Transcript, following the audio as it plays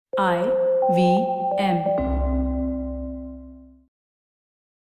IVM.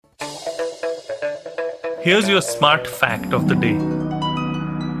 Here's your smart fact of the day.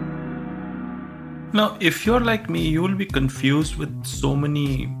 Now, if you're like me, you will be confused with so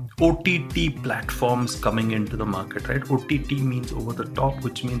many OTT platforms coming into the market, right? OTT means over the top,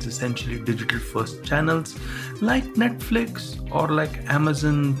 which means essentially digital first channels like Netflix or like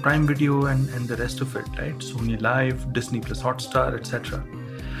Amazon Prime Video and the rest of it, right? Sony Live, Disney Plus Hotstar, etc.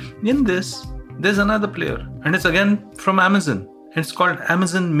 In this, there's another player, and it's again from Amazon. It's called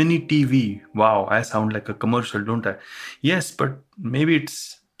Amazon Mini TV. Wow, I sound like a commercial, don't I? Yes, but maybe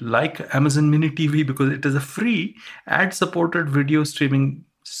it's like Amazon Mini TV because it is a free ad-supported video streaming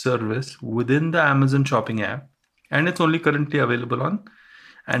service within the Amazon shopping app, and it's only currently available on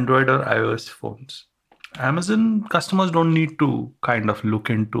Android or iOS phones. Amazon customers don't need to kind of look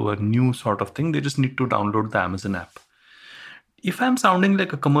into a new sort of thing. They just need to download the Amazon app. If I'm sounding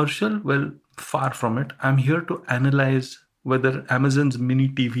like a commercial, well, far from it. I'm here to analyze whether Amazon's Mini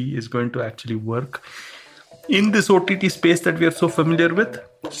TV is going to actually work in this OTT space that we are so familiar with.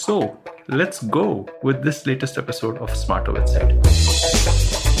 So let's go with this latest episode of Smarter Website.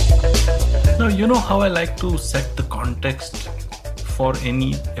 Now, you know how I like to set the context for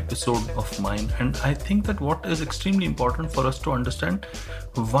any episode of mine, and I think that what is extremely important for us to understand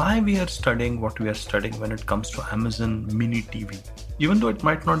why we are studying what we are studying when it comes to Amazon Mini TV. Even though it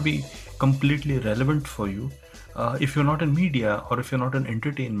might not be completely relevant for you, if you're not in media or if you're not in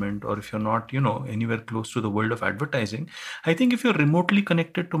entertainment or if you're not, anywhere close to the world of advertising, I think if you're remotely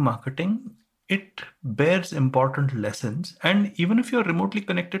connected to marketing, it bears important lessons. And even if you're remotely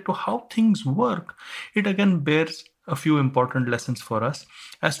connected to how things work, it again bears a few important lessons for us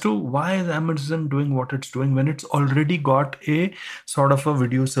as to why is Amazon doing what it's doing when it's already got a sort of a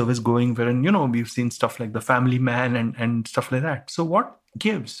video service going wherein, we've seen stuff like The Family Man and stuff like that. So what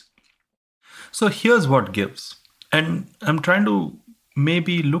gives? So here's what gives. And I'm trying to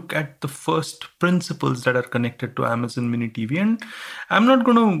maybe look at the first principles that are connected to Amazon Mini TV. And I'm not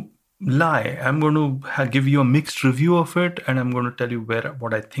going to lie. I'm going to give you a mixed review of it, and I'm going to tell you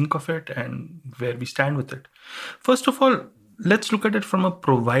what I think of it and where we stand with it. First of all, let's look at it from a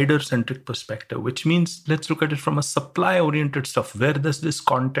provider-centric perspective, which means let's look at it from a supply-oriented stuff. Where does this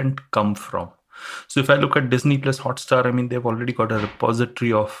content come from? So if I look at Disney Plus Hotstar, I mean, they've already got a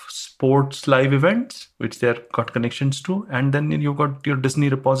repository of sports live events, which they've got connections to. And then you've got your Disney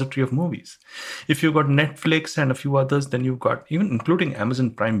repository of movies. If you've got Netflix and a few others, then you've got, even including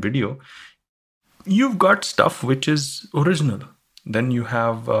Amazon Prime Video, you've got stuff which is original. Then you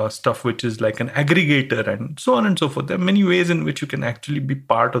have stuff which is like an aggregator and so on and so forth. There are many ways in which you can actually be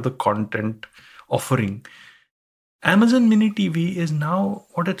part of the content offering. Amazon Mini TV is now,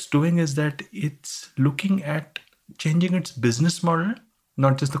 what it's doing is that it's looking at changing its business model,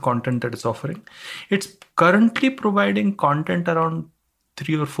 not just the content that it's offering. It's currently providing content around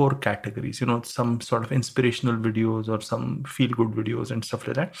 3 or 4 categories, some sort of inspirational videos or some feel-good videos and stuff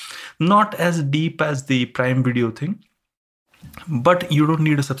like that. Not as deep as the Prime Video thing, but you don't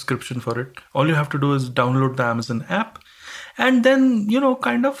need a subscription for it. All you have to do is download the Amazon app and then,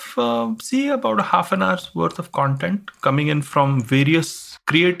 see about a half an hour's worth of content coming in from various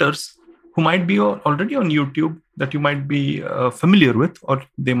creators who might be already on YouTube that you might be familiar with, or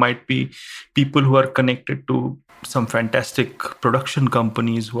they might be people who are connected to some fantastic production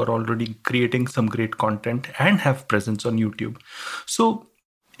companies who are already creating some great content and have presence on YouTube. So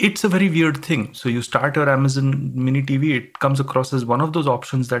it's a very weird thing. So you start your Amazon Mini TV, it comes across as one of those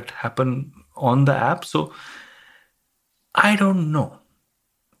options that happen on the app. So I don't know.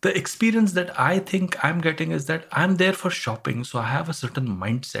 The experience that I think I'm getting is that I'm there for shopping. So I have a certain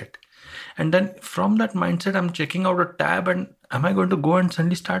mindset. And then from that mindset, I'm checking out a tab and am I going to go and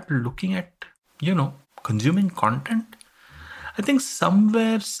suddenly start looking at, consuming content? I think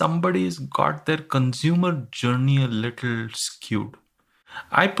somewhere somebody's got their consumer journey a little skewed.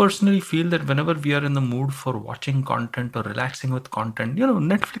 I personally feel that whenever we are in the mood for watching content or relaxing with content,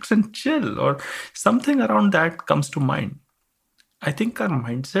 Netflix and chill or something around that comes to mind. I think our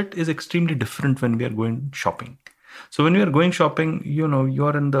mindset is extremely different when we are going shopping. So when we are going shopping,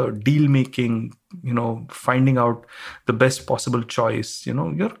 you're in the deal making, finding out the best possible choice,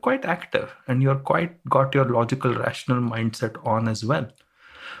 you're quite active and you're quite got your logical, rational mindset on as well.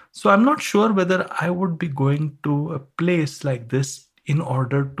 So I'm not sure whether I would be going to a place like this in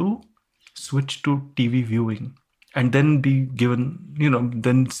order to switch to TV viewing and then be given,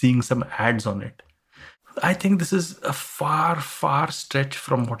 then seeing some ads on it. I think this is a far, far stretch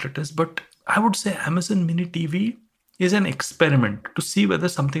from what it is. But I would say Amazon Mini TV is an experiment to see whether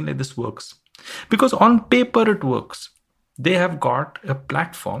something like this works. Because on paper, it works. they have got a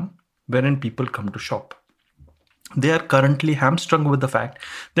platform wherein people come to shop. They are currently hamstrung with the fact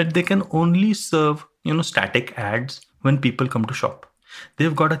that they can only serve, static ads when people come to shop.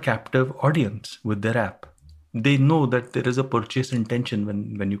 They've got a captive audience with their app. They know that there is a purchase intention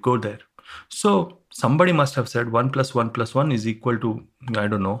when you go there. So somebody must have said 1 plus 1 plus 1 is equal to, I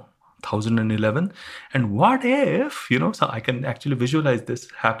don't know, 1011. And what if, so I can actually visualize this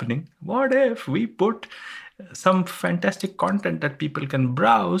happening. What if we put some fantastic content that people can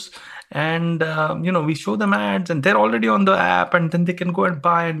browse, and we show them ads and they're already on the app, and then they can go and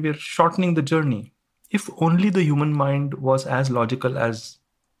buy, and we're shortening the journey. If only the human mind was as logical as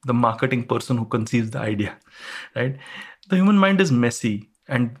the marketing person who conceives the idea, right? The human mind is messy,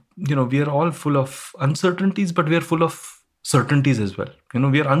 and we are all full of uncertainties, but we are full of certainties as well.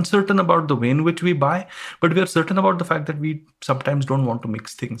 We are uncertain about the way in which we buy, but we are certain about the fact that we sometimes don't want to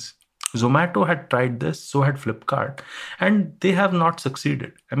mix things. Zomato had tried this, so had Flipkart, and they have not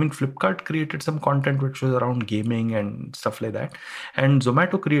succeeded. I mean, Flipkart created some content which was around gaming and stuff like that, and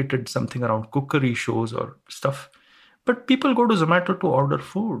Zomato created something around cookery shows or stuff. But people go to Zomato to order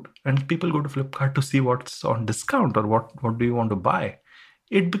food, and people go to Flipkart to see what's on discount or what do you want to buy.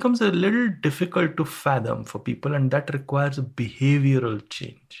 It becomes a little difficult to fathom for people, and that requires a behavioral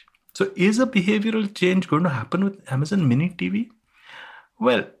change. So is a behavioral change going to happen with Amazon Mini TV?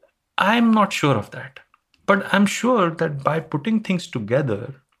 Well, I'm not sure of that. But I'm sure that by putting things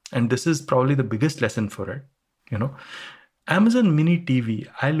together, and this is probably the biggest lesson for it, Amazon Mini TV,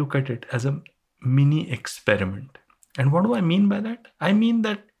 I look at it as a mini experiment. And what do I mean by that? I mean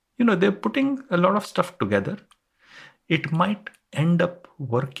that, they're putting a lot of stuff together. It might end up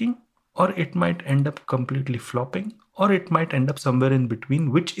working, or it might end up completely flopping, or it might end up somewhere in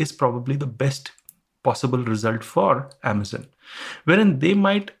between, which is probably the best possible result for Amazon, wherein they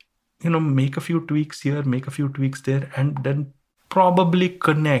might make a few tweaks here, make a few tweaks there, and then probably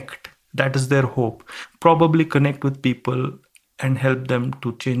connect. That is their hope. Probably connect with people and help them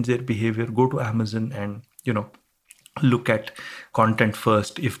to change their behavior. Go to Amazon and, look at content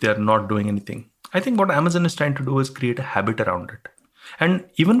first if they are not doing anything. I think what Amazon is trying to do is create a habit around it. And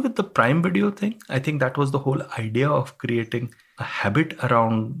even with the Prime Video thing, I think that was the whole idea of creating a habit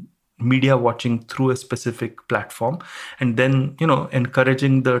around media watching through a specific platform, and then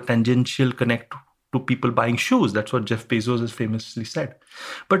encouraging the tangential connect to people buying shoes. That's what Jeff Bezos has famously said.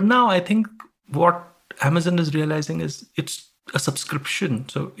 But now I think what Amazon is realizing is it's a subscription.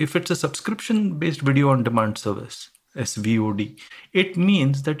 So if it's a subscription based video on demand service, SVOD, it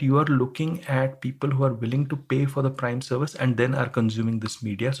means that you are looking at people who are willing to pay for the Prime service and then are consuming this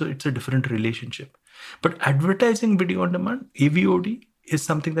media. So it's a different relationship. But advertising video on demand, AVOD, is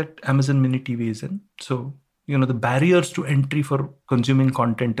something that Amazon Mini TV is in. So, the barriers to entry for consuming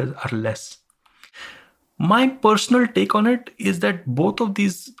content are less. My personal take on it is that both of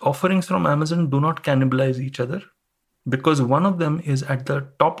these offerings from Amazon do not cannibalize each other, because one of them is at the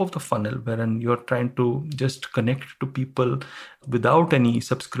top of the funnel, wherein you're trying to just connect to people without any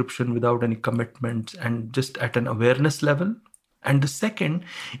subscription, without any commitments, and just at an awareness level. And the second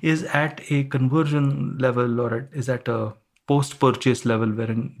is at a conversion level, or it is at a post-purchase level,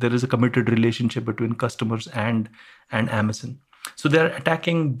 wherein there is a committed relationship between customers and Amazon. So they're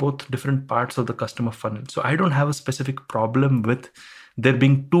attacking both different parts of the customer funnel. So I don't have a specific problem with there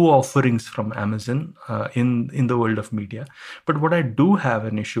being two offerings from Amazon in the world of media. But what I do have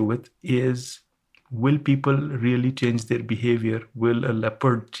an issue with is, will people really change their behavior? Will a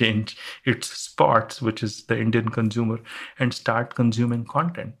leopard change its spots, which is the Indian consumer, and start consuming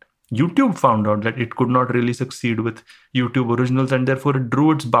content? YouTube found out that it could not really succeed with YouTube originals, and therefore it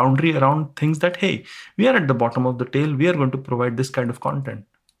drew its boundary around things that, hey, we are at the bottom of the tail, we are going to provide this kind of content.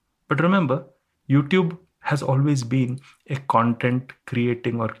 But remember, YouTube has always been a content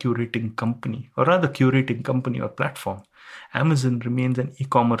creating or curating company, or rather curating company or platform. Amazon remains an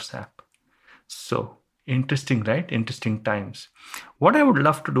e-commerce app. So interesting, right? Interesting times. What I would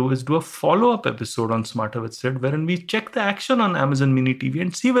love to do is do a follow-up episode on Smarter with Sid, wherein we check the action on Amazon Mini TV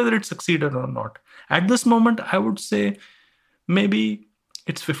and see whether it succeeded or not. At this moment, I would say maybe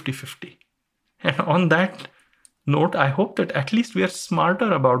it's 50-50. And on that note, I hope that at least we are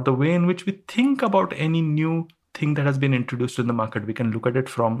smarter about the way in which we think about any new thing that has been introduced in the market. We can look at it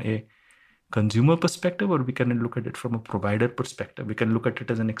from a consumer perspective, or we can look at it from a provider perspective. We can look at it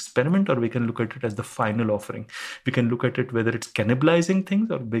as an experiment, or we can look at it as the final offering. We can look at it whether it's cannibalizing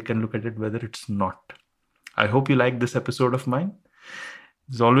things, or we can look at it whether it's not. I hope you like this episode of mine.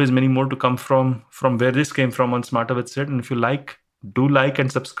 There's always many more to come from where this came from on Smarter with Sid. And if you like, do like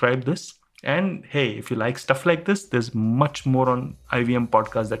and subscribe this. And hey, if you like stuff like this, there's much more on IVM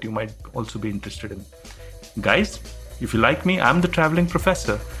podcast that you might also be interested in. Guys, If you like me, I'm the Traveling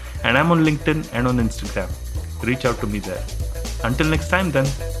Professor, and I'm on LinkedIn and on Instagram. Reach out to me there. Until next time then.